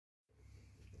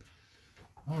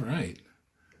All right,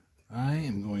 I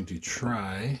am going to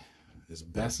try as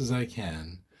best as I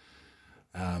can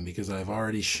because I've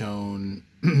already shown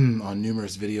on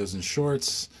numerous videos and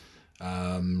shorts,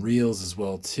 reels as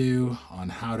well too, on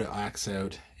how to axe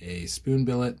out a spoon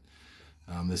billet.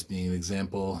 This being an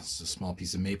example, it's a small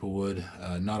piece of maple wood,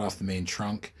 not off the main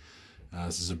trunk.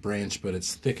 This is a branch, but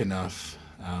it's thick enough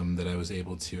that I was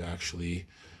able to actually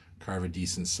carve a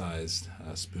decent sized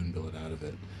spoon billet out of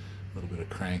it. A little bit of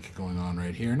crank going on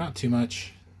right here, not too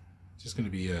much. It's just going to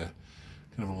be a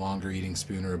kind of a longer eating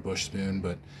spoon or a bush spoon.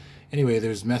 But anyway,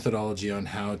 there's methodology on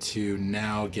how to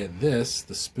now get this,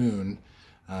 the spoon,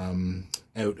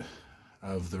 out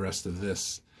of the rest of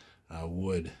this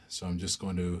wood. So I'm just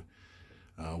going to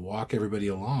walk everybody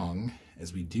along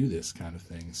as we do this kind of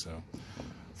thing. So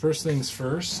first things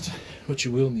first, what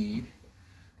you will need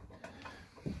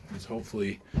is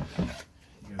hopefully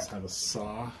you guys have a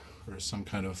saw or some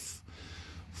kind of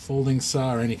folding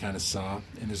saw or any kind of saw,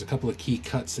 and there's a couple of key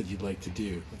cuts that you'd like to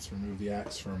do. Let's remove the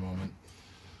axe for a moment.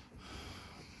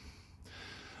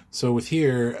 So with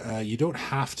here, you don't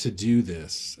have to do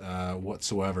this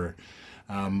whatsoever,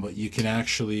 but you can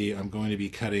actually, I'm going to be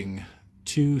cutting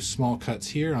 2 small cuts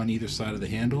here on either side of the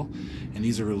handle, and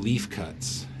these are relief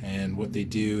cuts, and what they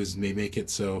do is they make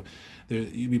it so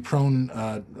you'd be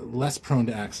less prone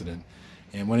to accident.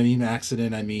 And when I mean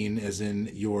accident, I mean as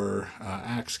in your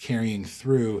axe carrying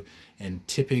through and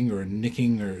tipping or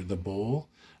nicking the bowl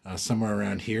somewhere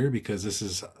around here, because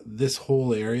this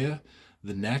whole area,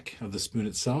 the neck of the spoon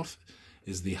itself,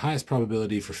 is the highest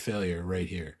probability for failure right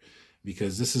here,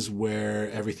 because this is where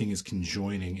everything is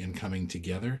conjoining and coming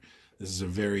together. This is a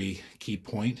very key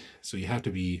point, so you have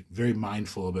to be very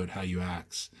mindful about how you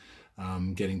axe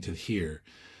getting to here.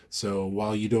 So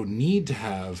while you don't need to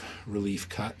have relief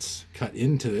cuts cut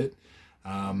into it,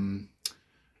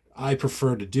 I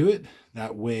prefer to do it.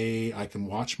 That way I can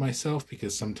watch myself,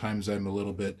 because sometimes I'm a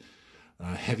little bit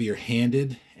heavier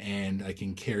handed and I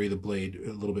can carry the blade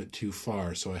a little bit too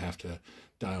far, so I have to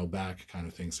dial back kind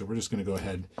of thing. So we're just going to go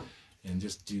ahead and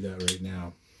just do that right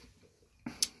now.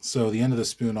 So the end of the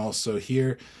spoon also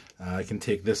here, I can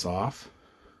take this off.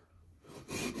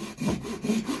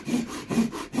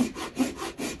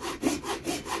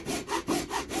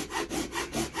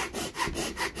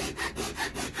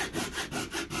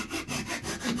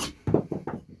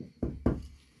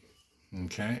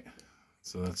 Okay,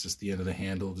 so that's just the end of the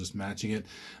handle, just matching it.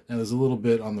 Now there's a little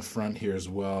bit on the front here as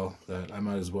well that I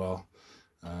might as well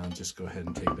just go ahead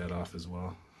and take that off as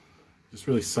well. Just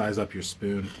really size up your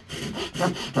spoon.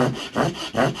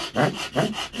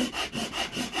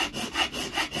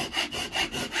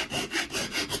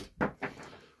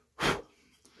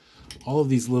 All of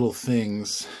these little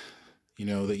things, you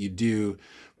know, that you do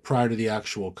prior to the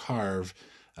actual carve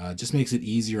just makes it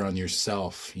easier on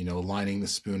yourself, you know, lining the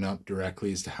spoon up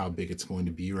directly as to how big it's going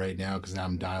to be right now, because now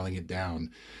I'm dialing it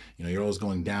down. You know, you're always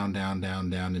going down, down,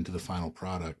 down, down into the final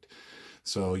product.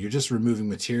 So you're just removing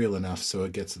material enough so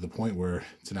it gets to the point where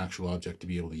it's an actual object to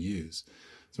be able to use.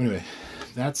 So anyway,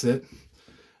 that's it.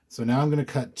 So now I'm going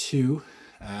to cut 2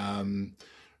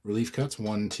 relief cuts,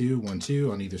 1, 2, 1,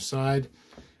 2 on either side,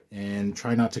 and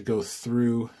try not to go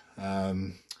through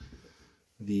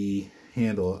the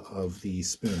handle of the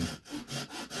spoon.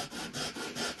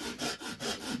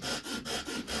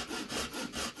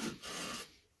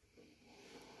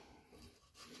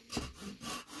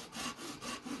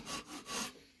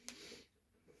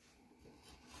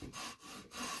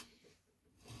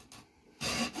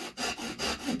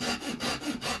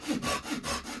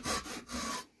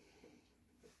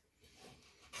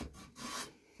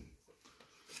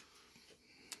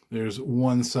 There's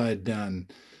one side done.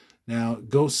 Now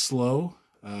go slow.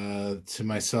 To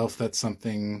myself, that's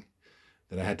something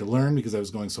that I had to learn because I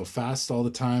was going so fast all the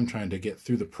time, trying to get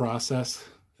through the process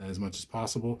as much as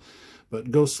possible.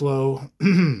 But go slow.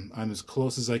 I'm as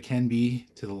close as I can be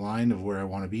to the line of where I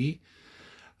want to be.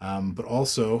 But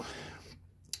also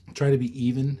try to be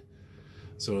even.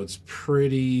 So it's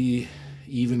pretty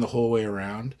even the whole way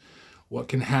around. What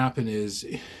can happen is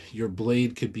your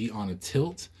blade could be on a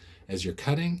tilt as you're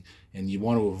cutting, and you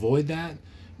want to avoid that,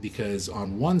 because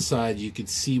on one side you could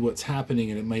see what's happening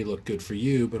and it may look good for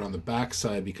you, but on the back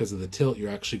side, because of the tilt,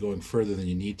 you're actually going further than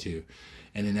you need to,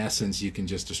 and in essence you can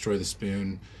just destroy the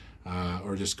spoon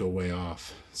or just go way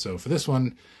off. So for this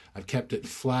one, I've kept it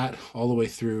flat all the way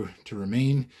through to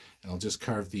remain, and I'll just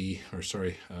carve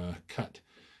cut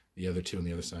the other 2 on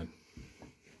the other side.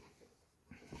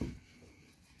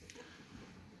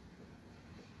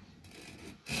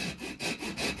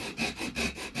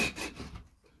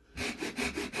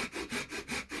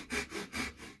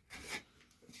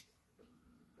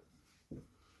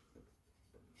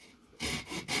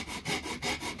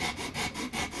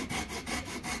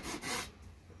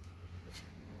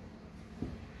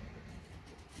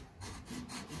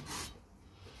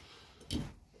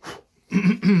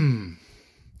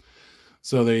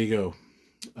 So there you go.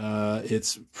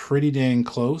 It's pretty dang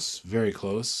close, very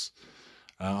close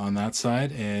on that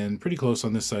side, and pretty close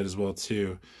on this side as well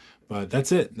too. But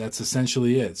that's it. That's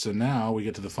essentially it. So now we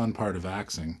get to the fun part of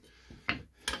axing.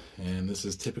 And this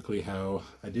is typically how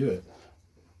I do it.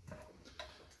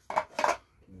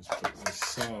 Just put this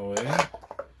saw away.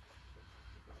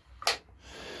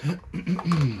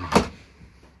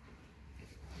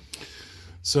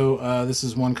 So this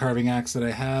is one carving axe that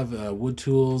I have, wood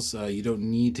tools. You don't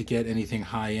need to get anything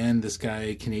high end. This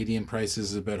guy, Canadian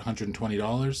prices is about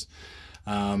 $120.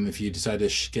 If you decide to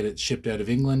get it shipped out of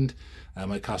England, it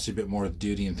might cost you a bit more with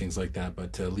duty and things like that,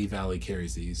 but Lee Valley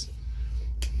carries these.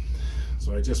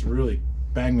 So I just really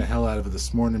banged the hell out of it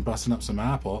this morning, busting up some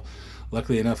apple.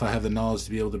 Luckily enough, I have the knowledge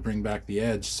to be able to bring back the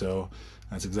edge, so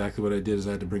that's exactly what I did, is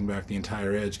I had to bring back the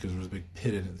entire edge because there was a big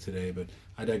pit in it today, but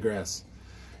I digress.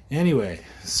 Anyway,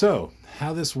 so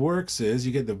how this works is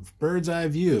you get the bird's eye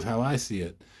view of how I see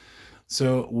it.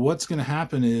 So what's going to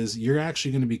happen is you're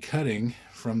actually going to be cutting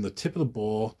from the tip of the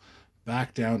bowl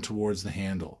back down towards the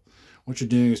handle. What you're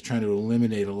doing is trying to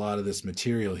eliminate a lot of this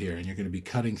material here, and you're going to be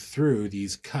cutting through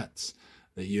these cuts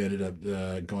that you ended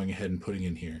up going ahead and putting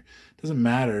in here. It doesn't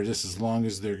matter, just as long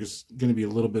as there's going to be a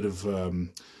little bit of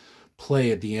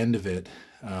play at the end of it,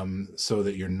 so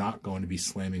that you're not going to be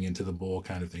slamming into the bowl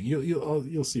kind of thing.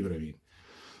 You'll see what I mean.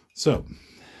 So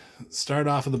start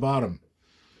off at the bottom.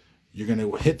 You're going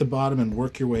to hit the bottom and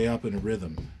work your way up in a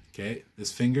rhythm. Okay,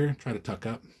 this finger, try to tuck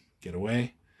up, get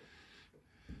away,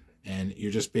 and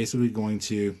you're just basically going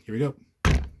to, here we go.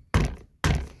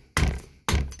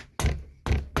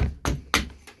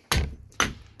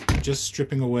 Just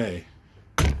stripping away.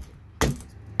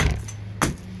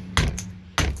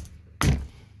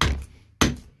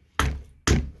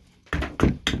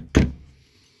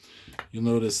 You'll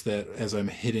notice that as I'm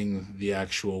hitting the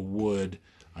actual wood,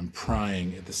 I'm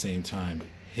prying at the same time.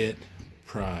 Hit,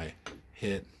 pry,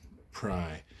 hit,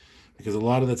 pry. Because a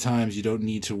lot of the times you don't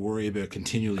need to worry about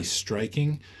continually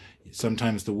striking.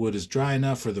 Sometimes the wood is dry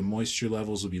enough or the moisture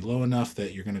levels will be low enough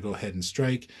that you're going to go ahead and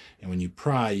strike. And when you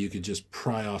pry, you could just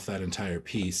pry off that entire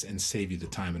piece and save you the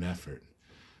time and effort.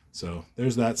 So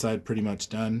there's that side pretty much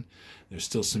done. There's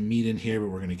still some meat in here, but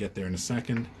we're going to get there in a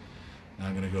second. Now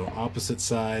I'm going to go opposite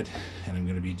side, and I'm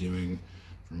going to be doing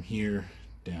from here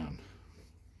down.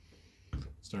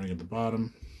 Starting at the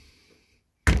bottom.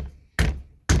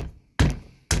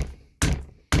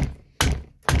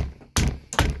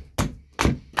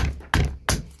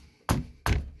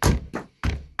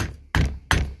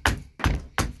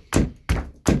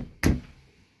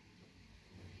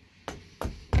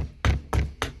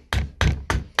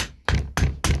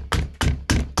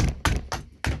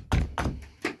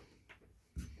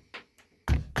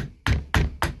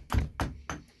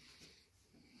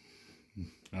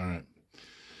 Alright,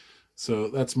 so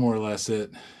that's more or less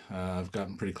it. I've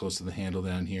gotten pretty close to the handle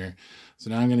down here. So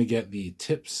now I'm going to get the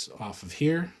tips off of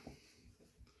here.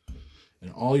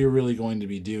 And all you're really going to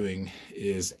be doing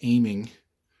is aiming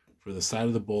for the side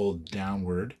of the bowl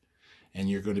downward. And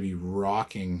you're going to be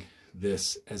rocking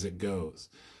this as it goes.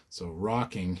 So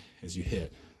rocking as you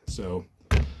hit. So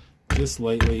just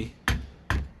lightly.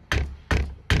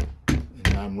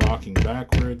 And now I'm rocking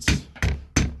backwards.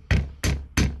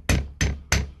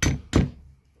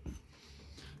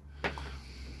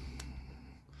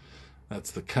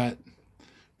 That's the cut.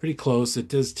 Pretty close. It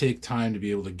does take time to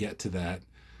be able to get to that.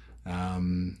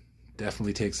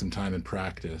 Definitely takes some time and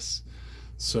practice.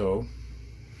 So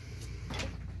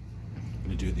I'm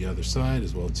going to do the other side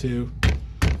as well too.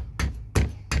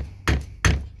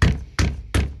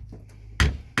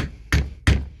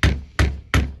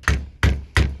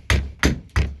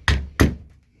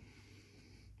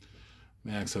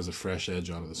 Max has a fresh edge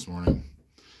on it this morning.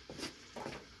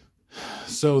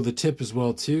 So the tip as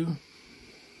well too.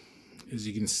 As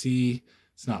you can see,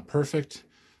 it's not perfect.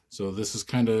 So this is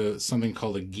kind of something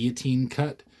called a guillotine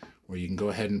cut, where you can go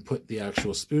ahead and put the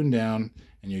actual spoon down,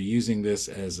 and you're using this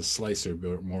as a slicer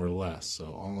more or less.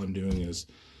 So all I'm doing is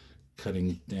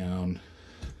cutting down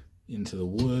into the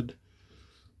wood.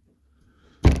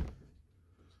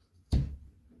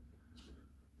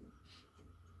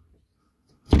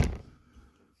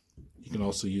 You can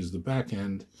also use the back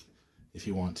end if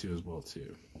you want to as well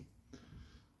too.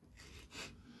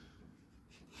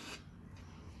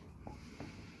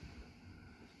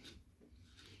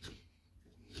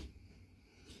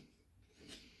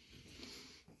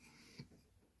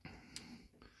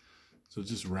 So it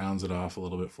just rounds it off a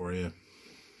little bit for you.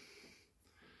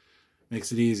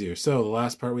 Makes it easier. So the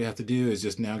last part we have to do is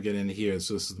just now get into here.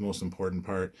 So this is the most important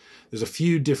part. There's a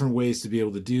few different ways to be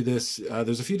able to do this.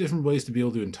 There's a few different ways to be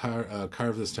able to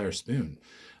carve this entire spoon.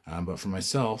 But for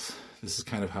myself, this is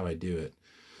kind of how I do it.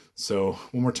 So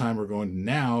one more time, we're going to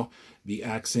now be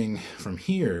axing from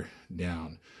here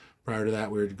down. Prior to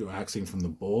that, we were to go axing from the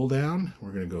bowl down.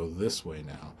 We're going to go this way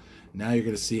now. Now you're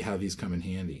going to see how these come in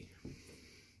handy.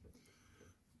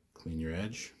 Clean your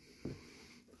edge.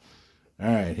 All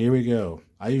right, here we go.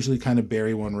 I usually kind of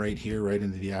bury one right here, right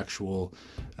into the actual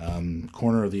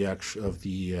corner of the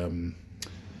oh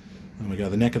my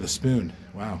god, the neck of the spoon.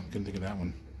 Wow, couldn't think of that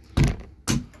one.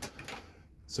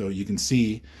 So you can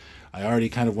see I already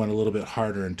kind of went a little bit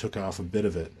harder and took off a bit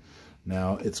of it.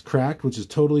 Now it's cracked, which is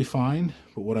totally fine,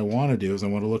 but what I want to do is I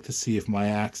want to look to see if my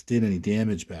axe did any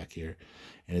damage back here.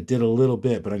 And it did a little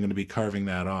bit, but I'm going to be carving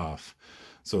that off.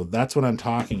 So that's what I'm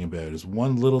talking about, is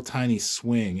one little tiny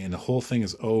swing and the whole thing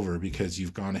is over because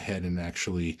you've gone ahead and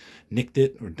actually nicked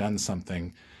it or done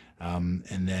something, and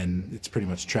then it's pretty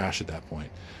much trash at that point.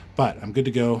 But I'm good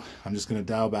to go. I'm just going to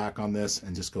dial back on this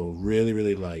and just go really,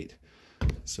 really light.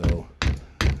 So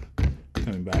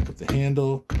coming back up the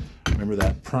handle, remember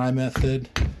that pry method.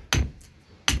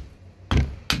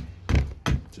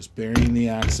 Just burying the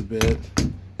axe a bit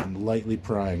and lightly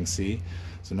prying, see?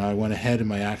 So now I went ahead and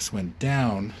my axe went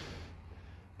down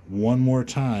one more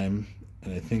time,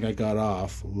 and I think I got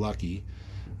off, lucky,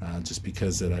 just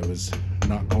because that I was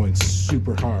not going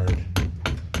super hard.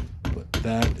 But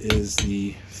that is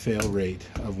the fail rate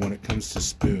of when it comes to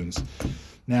spoons.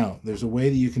 Now, there's a way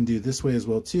that you can do this way as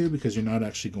well too, because you're not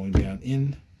actually going down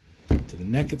in to the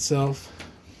neck itself.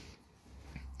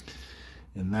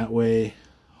 And that way,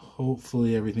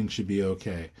 hopefully everything should be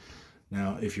okay.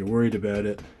 Now, if you're worried about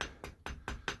it,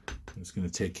 I'm just going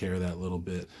to take care of that little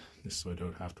bit, just so I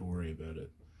don't have to worry about it.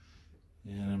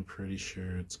 And I'm pretty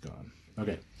sure it's gone.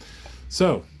 Okay,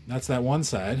 so that's that one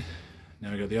side.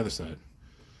 Now I got the other side.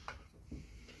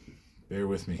 Bear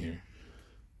with me here.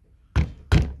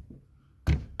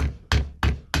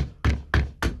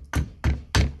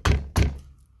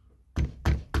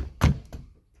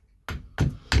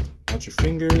 Watch your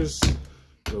fingers,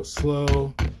 go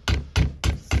slow,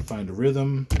 find a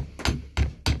rhythm.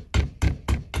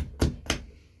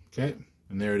 Okay,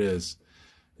 and there it is.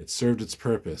 It served its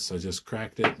purpose. I just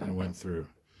cracked it and went through.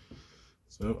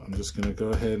 So I'm just going to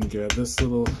go ahead and grab this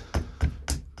little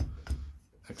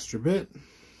extra bit.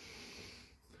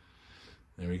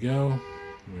 There we go.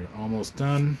 We're almost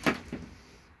done.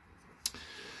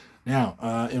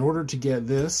 Now, in order to get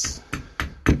this,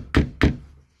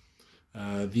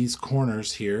 these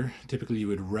corners here, typically you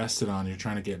would rest it on. You're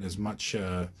trying to get as much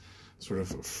sort of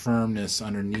firmness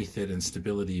underneath it and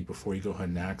stability before you go ahead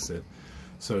and axe it.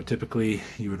 So typically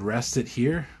you would rest it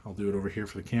here. I'll do it over here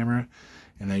for the camera.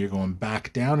 And then you're going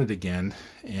back down it again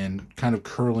and kind of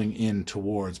curling in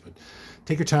towards. But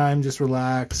take your time, just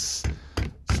relax,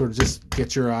 sort of just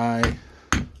get your eye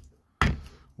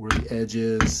where the edge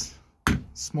is.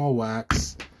 Small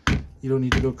wax. You don't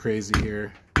need to go crazy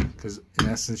here, because in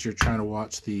essence you're trying to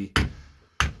watch the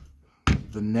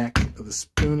neck of the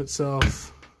spoon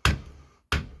itself.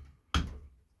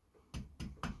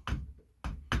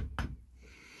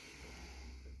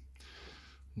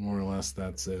 More or less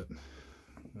that's it.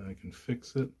 I can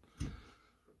fix it.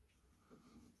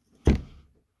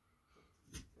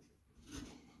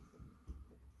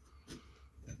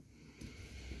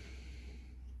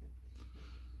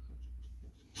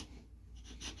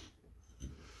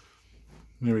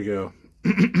 There we go.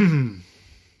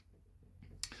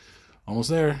 Almost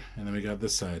there. And then we got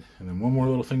this side. And then one more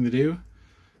little thing to do,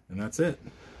 and that's it.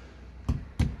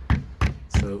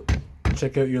 So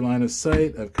check out your line of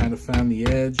sight. I've kind of found the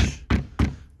edge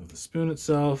of the spoon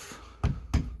itself.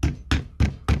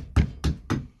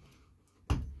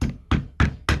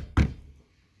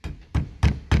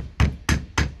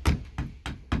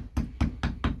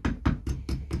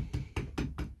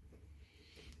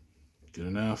 Good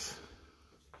enough.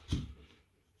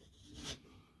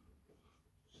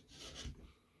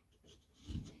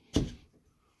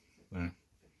 There.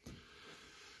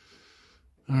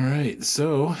 All right,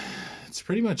 so it's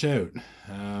pretty much out.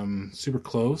 Super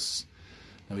close.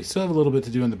 Now we still have a little bit to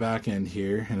do on the back end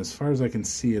here, and as far as I can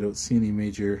see, I don't see any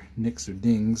major nicks or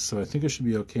dings, so I think I should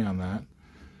be okay on that.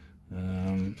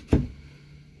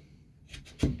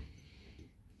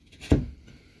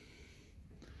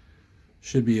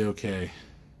 Should be okay.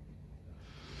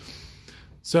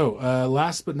 So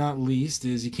last but not least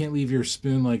is you can't leave your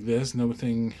spoon like this.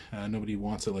 Nobody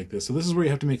wants it like this. So this is where you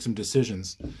have to make some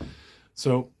decisions.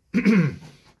 So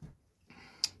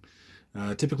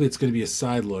Typically it's going to be a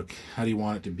side look. How do you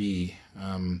want it to be?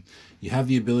 You have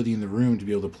the ability in the room to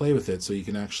be able to play with it, so you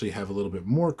can actually have a little bit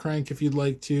more crank if you'd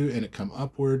like to, and it come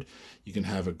upward. You can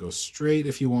have it go straight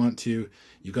if you want to.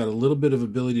 You've got a little bit of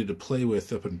ability to play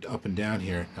with up and down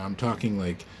here. Now I'm talking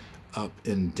like up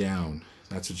and down.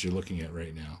 That's what you're looking at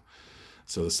right now.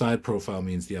 So the side profile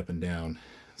means the up and down.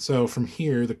 So from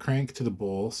here, the crank to the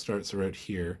bowl starts right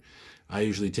here. I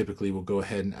usually typically will go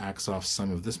ahead and axe off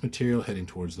some of this material heading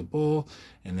towards the bowl,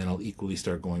 and then I'll equally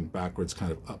start going backwards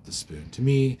kind of up the spoon. To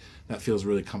me, that feels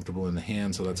really comfortable in the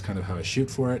hand, so that's kind of how I shoot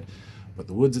for it. But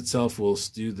the woods itself will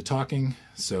do the talking.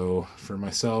 So for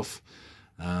myself,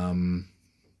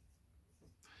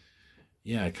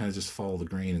 yeah, I kind of just follow the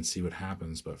grain and see what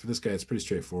happens. But for this guy, it's pretty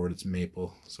straightforward. It's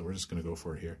maple, so we're just going to go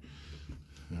for it here.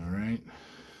 All right.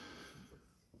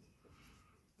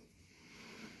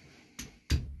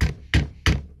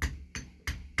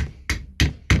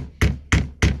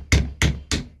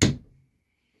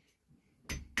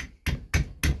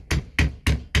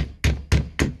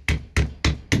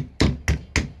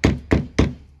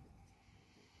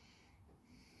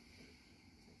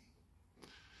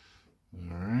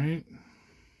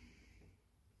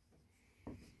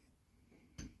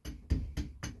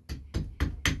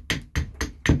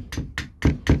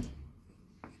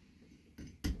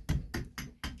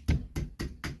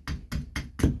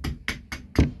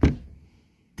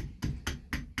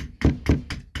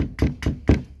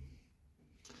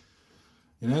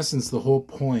 In essence, the whole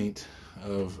point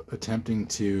of attempting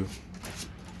to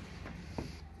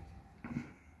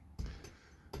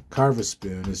carve a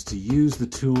spoon is to use the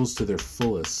tools to their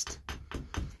fullest.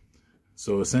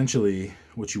 So essentially,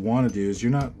 what you want to do is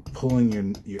you're not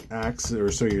pulling your axe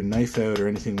or your knife out or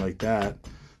anything like that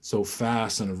so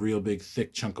fast on a real big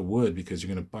thick chunk of wood, because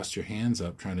you're going to bust your hands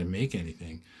up trying to make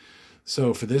anything.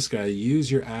 So for this guy,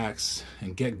 use your axe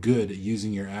and get good at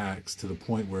using your axe to the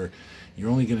point where you're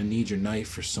only going to need your knife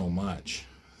for so much.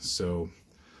 So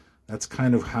that's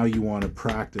kind of how you want to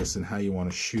practice and how you want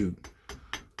to shoot.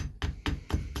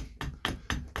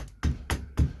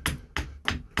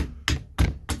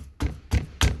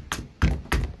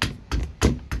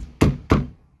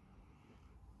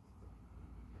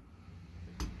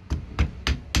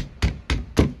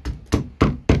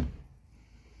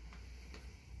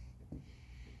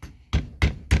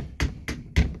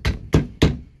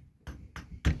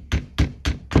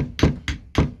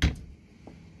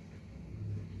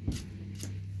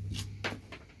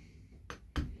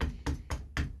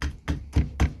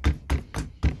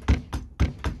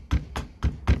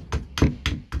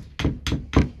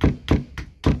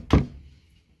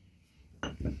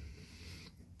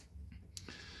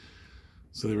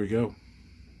 So there we go.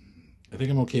 I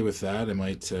think I'm okay with that. I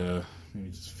might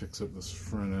maybe just fix up this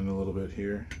front end a little bit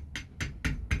here.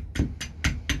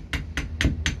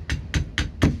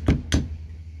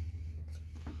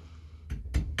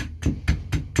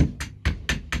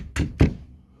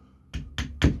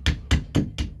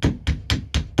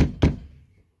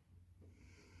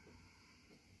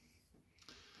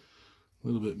 A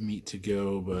little bit meat to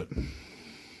go, but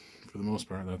for the most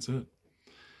part, that's it.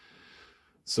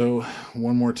 So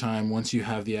one more time, once you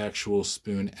have the actual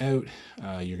spoon out,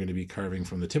 you're going to be carving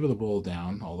from the tip of the bowl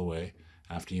down all the way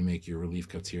after you make your relief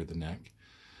cuts here at the neck.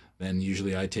 Then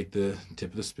usually I take the tip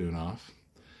of the spoon off,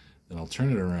 then I'll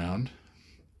turn it around,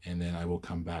 and then I will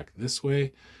come back this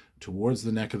way towards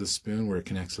the neck of the spoon where it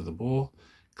connects to the bowl,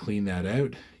 clean that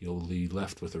out. You'll be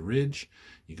left with a ridge.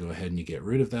 You go ahead and you get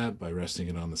rid of that by resting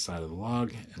it on the side of the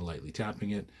log and lightly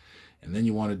tapping it. And then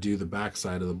you want to do the back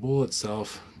side of the bowl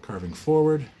itself, carving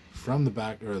forward from the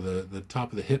back, or the top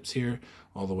of the hips here,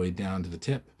 all the way down to the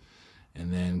tip,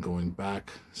 and then going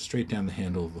back straight down the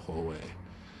handle the whole way.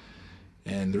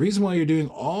 And the reason why you're doing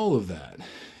all of that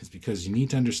is because you need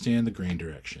to understand the grain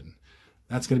direction.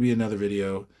 That's going to be another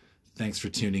video. Thanks for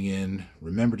tuning in.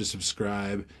 Remember to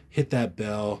subscribe, hit that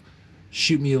bell,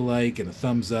 shoot me a like and a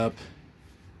thumbs up,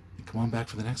 and come on back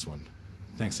for the next one.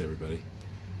 Thanks, everybody.